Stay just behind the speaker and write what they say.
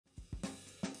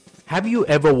Have you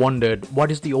ever wondered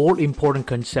what is the all-important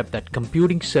concept that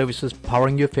computing services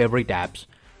powering your favorite apps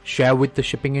share with the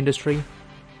shipping industry?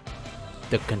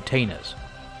 The containers.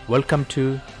 Welcome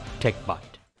to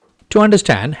TechByte. To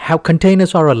understand how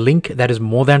containers are a link that is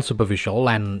more than superficial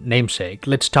and namesake,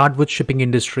 let's start with shipping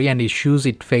industry and issues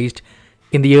it faced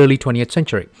in the early 20th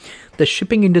century. The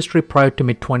shipping industry prior to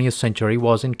mid-20th century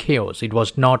was in chaos. It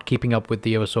was not keeping up with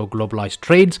the ever so globalized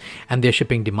trades and their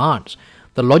shipping demands.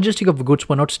 The logistics of goods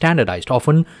were not standardized.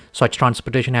 Often, such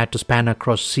transportation had to span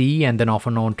across sea and then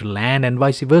often on to land and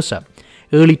vice versa.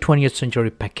 Early 20th century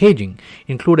packaging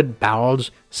included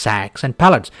barrels, sacks, and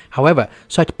pallets. However,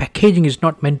 such packaging is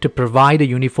not meant to provide a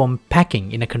uniform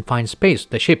packing in a confined space,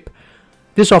 the ship.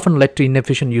 This often led to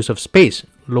inefficient use of space.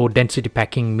 Low density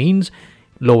packing means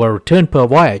lower return per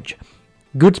voyage.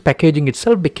 Goods packaging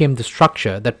itself became the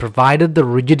structure that provided the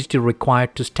rigidity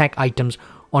required to stack items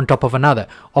on top of another,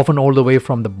 often all the way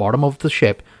from the bottom of the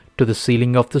ship to the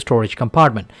ceiling of the storage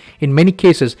compartment. In many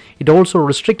cases, it also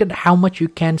restricted how much you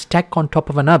can stack on top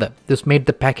of another. This made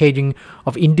the packaging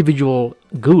of individual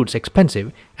goods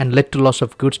expensive and led to loss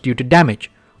of goods due to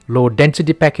damage. Low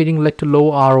density packaging led to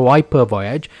low ROI per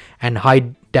voyage, and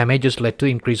high damages led to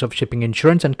increase of shipping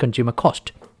insurance and consumer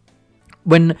cost.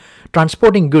 When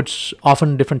transporting goods,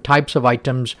 often different types of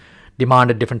items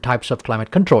demanded different types of climate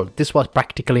control. This was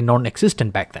practically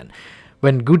non-existent back then.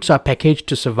 When goods are packaged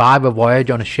to survive a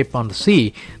voyage on a ship on the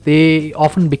sea, they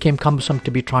often became cumbersome to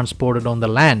be transported on the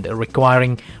land,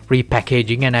 requiring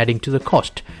repackaging and adding to the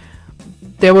cost.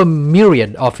 There were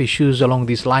myriad of issues along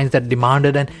these lines that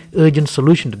demanded an urgent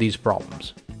solution to these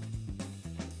problems.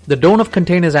 The dawn of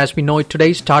containers as we know it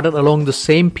today started along the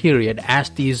same period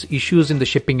as these issues in the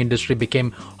shipping industry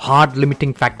became hard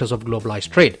limiting factors of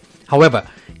globalized trade. However,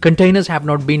 containers have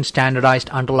not been standardized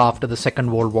until after the Second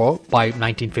World War by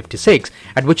 1956,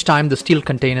 at which time the steel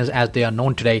containers as they are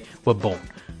known today were born.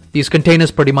 These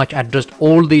containers pretty much addressed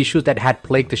all the issues that had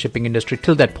plagued the shipping industry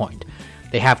till that point.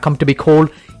 They have come to be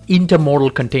called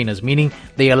intermodal containers, meaning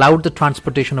they allowed the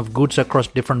transportation of goods across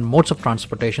different modes of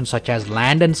transportation such as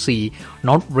land and sea,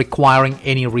 not requiring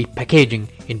any repackaging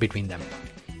in between them.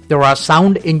 There are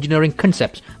sound engineering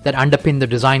concepts that underpin the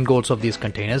design goals of these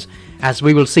containers. As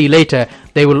we will see later,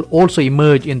 they will also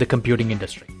emerge in the computing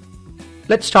industry.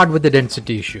 Let's start with the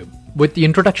density issue. With the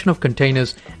introduction of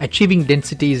containers, achieving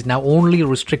density is now only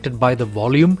restricted by the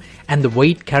volume and the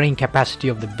weight carrying capacity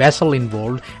of the vessel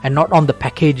involved and not on the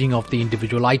packaging of the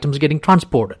individual items getting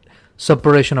transported.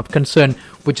 Separation of concern,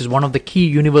 which is one of the key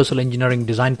universal engineering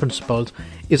design principles,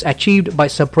 is achieved by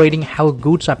separating how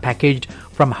goods are packaged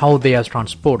from how they are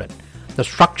transported. The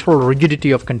structural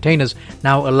rigidity of containers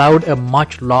now allowed a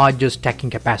much larger stacking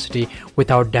capacity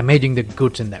without damaging the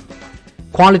goods in them.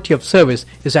 Quality of service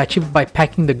is achieved by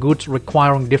packing the goods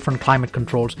requiring different climate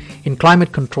controls in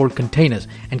climate-controlled containers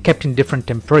and kept in different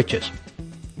temperatures.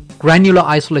 Granular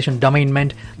isolation domain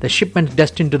meant the shipments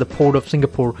destined to the port of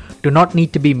Singapore do not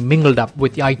need to be mingled up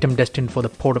with the item destined for the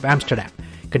port of Amsterdam.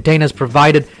 Containers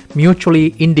provided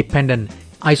mutually independent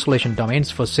isolation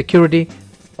domains for security,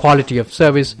 quality of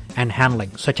service, and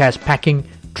handling, such as packing,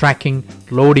 tracking,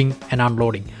 loading, and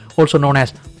unloading, also known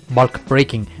as bulk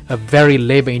breaking, a very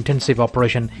labor-intensive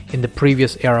operation in the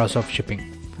previous eras of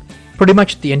shipping. Pretty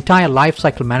much the entire life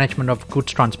cycle management of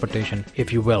goods transportation,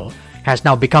 if you will, has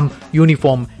now become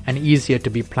uniform and easier to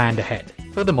be planned ahead.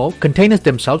 Furthermore, containers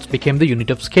themselves became the unit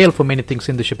of scale for many things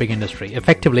in the shipping industry.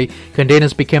 Effectively,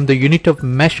 containers became the unit of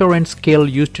measure and scale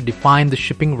used to define the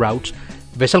shipping routes,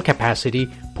 vessel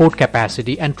capacity, port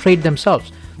capacity, and trade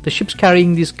themselves. The ships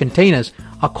carrying these containers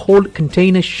are called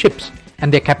container ships,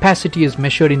 and their capacity is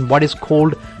measured in what is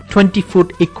called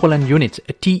 20-foot equivalent units,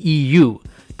 a TEU.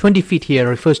 20 feet here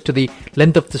refers to the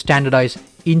length of the standardized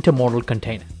intermodal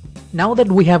container. Now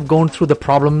that we have gone through the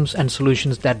problems and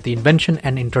solutions that the invention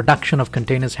and introduction of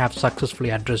containers have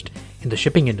successfully addressed in the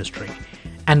shipping industry,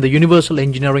 and the universal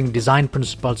engineering design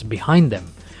principles behind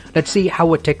them, let's see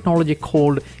how a technology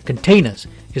called containers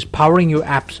is powering your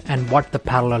apps and what the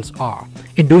parallels are.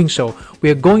 In doing so, we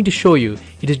are going to show you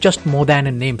it is just more than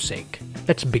a namesake.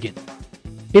 Let's begin.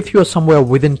 If you are somewhere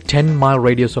within 10-mile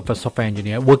radius of a software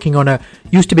engineer working on a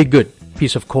used to be good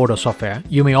piece of code or software,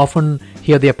 you may often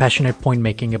hear their passionate point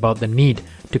making about the need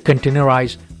to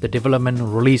containerize the development,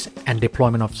 release, and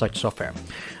deployment of such software.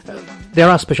 There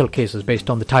are special cases based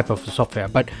on the type of the software,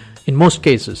 but in most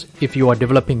cases, if you are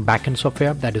developing backend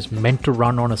software that is meant to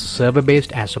run on a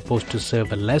server-based as opposed to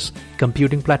serverless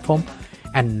computing platform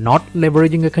and not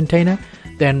leveraging a container,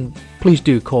 then please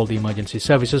do call the emergency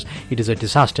services. It is a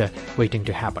disaster waiting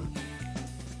to happen.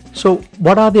 So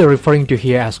what are they referring to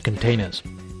here as containers?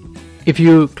 If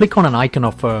you click on an icon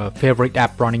of a favorite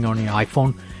app running on your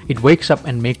iPhone, it wakes up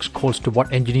and makes calls to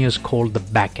what engineers call the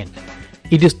backend.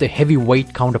 It is the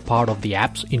heavyweight counterpart of the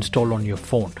apps installed on your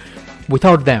phone.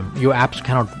 Without them, your apps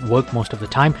cannot work most of the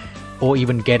time or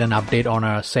even get an update on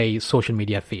a, say, social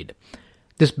media feed.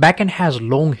 This backend has a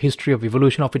long history of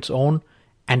evolution of its own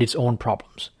and its own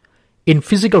problems. In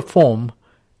physical form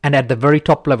and at the very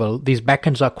top level, these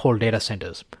backends are called data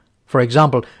centers. For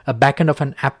example, a backend of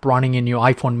an app running in your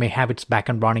iPhone may have its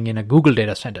backend running in a Google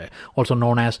data center, also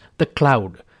known as the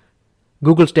cloud.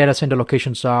 Google's data center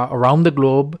locations are around the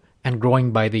globe and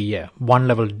growing by the year. One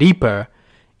level deeper,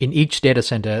 in each data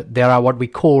center, there are what we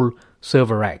call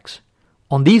server racks.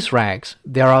 On these racks,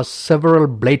 there are several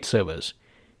blade servers.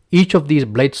 Each of these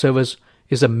blade servers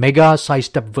is a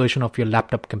mega-sized up version of your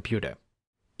laptop computer.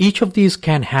 Each of these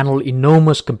can handle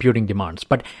enormous computing demands,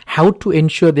 but how to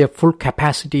ensure their full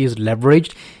capacity is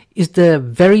leveraged is the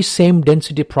very same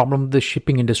density problem the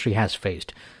shipping industry has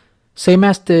faced. Same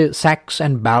as the sacks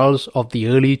and barrels of the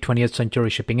early 20th century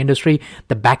shipping industry,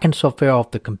 the backend software of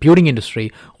the computing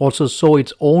industry also saw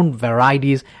its own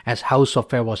varieties as how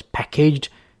software was packaged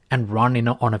and run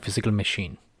on a physical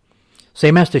machine.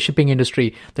 Same as the shipping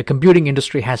industry, the computing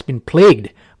industry has been plagued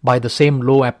by the same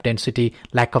low app density,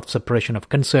 lack of separation of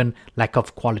concern, lack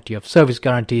of quality of service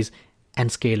guarantees, and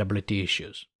scalability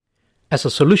issues. As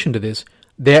a solution to this,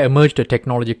 there emerged a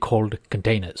technology called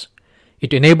containers.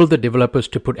 It enabled the developers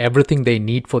to put everything they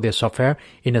need for their software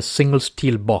in a single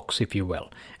steel box, if you will,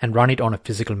 and run it on a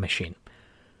physical machine.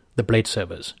 The blade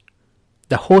servers.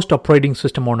 The host operating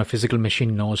system on a physical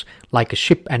machine knows, like a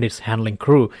ship and its handling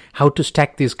crew, how to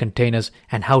stack these containers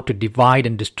and how to divide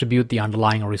and distribute the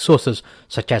underlying resources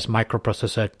such as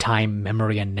microprocessor, time,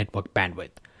 memory, and network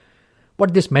bandwidth.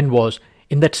 What this meant was,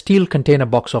 in that steel container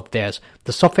box of theirs,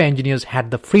 the software engineers had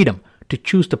the freedom to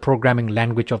choose the programming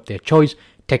language of their choice,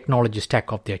 technology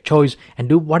stack of their choice, and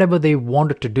do whatever they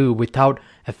wanted to do without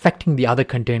affecting the other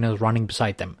containers running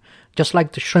beside them. Just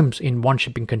like the shrimps in one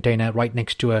shipping container right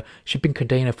next to a shipping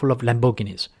container full of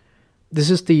Lamborghinis. This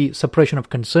is the separation of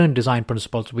concern design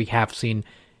principles we have seen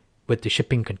with the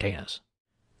shipping containers.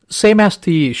 Same as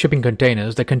the shipping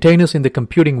containers, the containers in the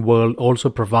computing world also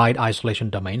provide isolation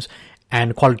domains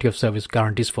and quality of service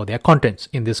guarantees for their contents,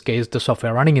 in this case the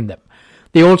software running in them.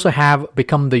 They also have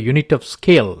become the unit of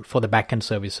scale for the backend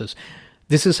services.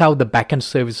 This is how the backend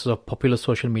services of popular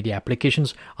social media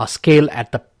applications are scaled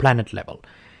at the planet level.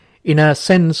 In a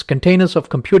sense, containers of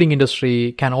computing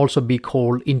industry can also be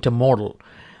called intermodal.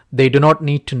 They do not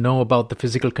need to know about the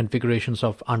physical configurations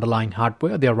of underlying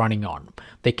hardware they are running on.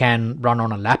 They can run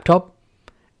on a laptop,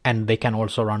 and they can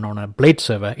also run on a blade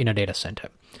server in a data center.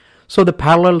 So the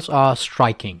parallels are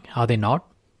striking, are they not?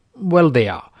 Well, they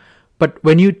are. But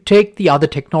when you take the other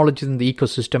technologies in the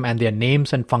ecosystem and their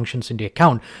names and functions into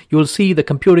account, you will see the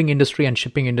computing industry and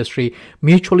shipping industry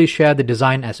mutually share the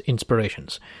design as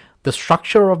inspirations. The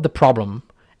structure of the problem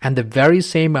and the very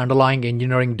same underlying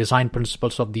engineering design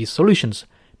principles of these solutions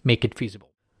make it feasible.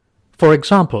 For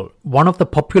example, one of the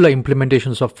popular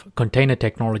implementations of container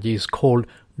technology is called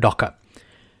Docker.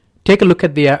 Take a look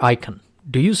at their icon.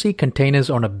 Do you see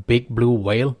containers on a big blue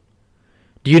whale?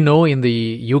 Do you know in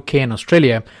the UK and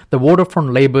Australia, the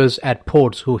waterfront labourers at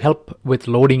ports who help with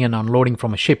loading and unloading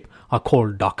from a ship are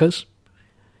called dockers?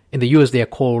 In the US, they are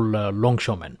called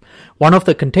longshoremen. One of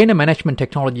the container management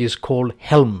technologies is called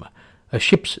Helm, a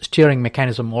ship's steering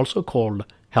mechanism also called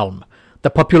Helm. The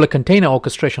popular container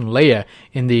orchestration layer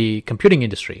in the computing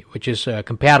industry, which is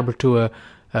comparable to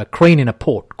a crane in a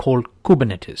port called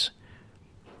Kubernetes.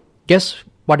 Guess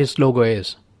what its logo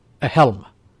is? A helm.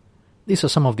 These are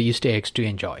some of the Easter eggs to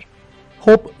enjoy.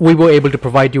 Hope we were able to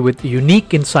provide you with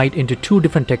unique insight into two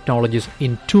different technologies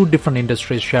in two different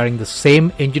industries sharing the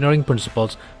same engineering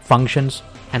principles, functions,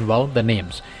 and well, the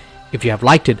names. If you have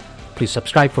liked it, please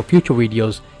subscribe for future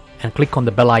videos and click on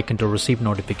the bell icon to receive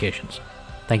notifications.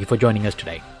 Thank you for joining us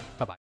today. Bye-bye.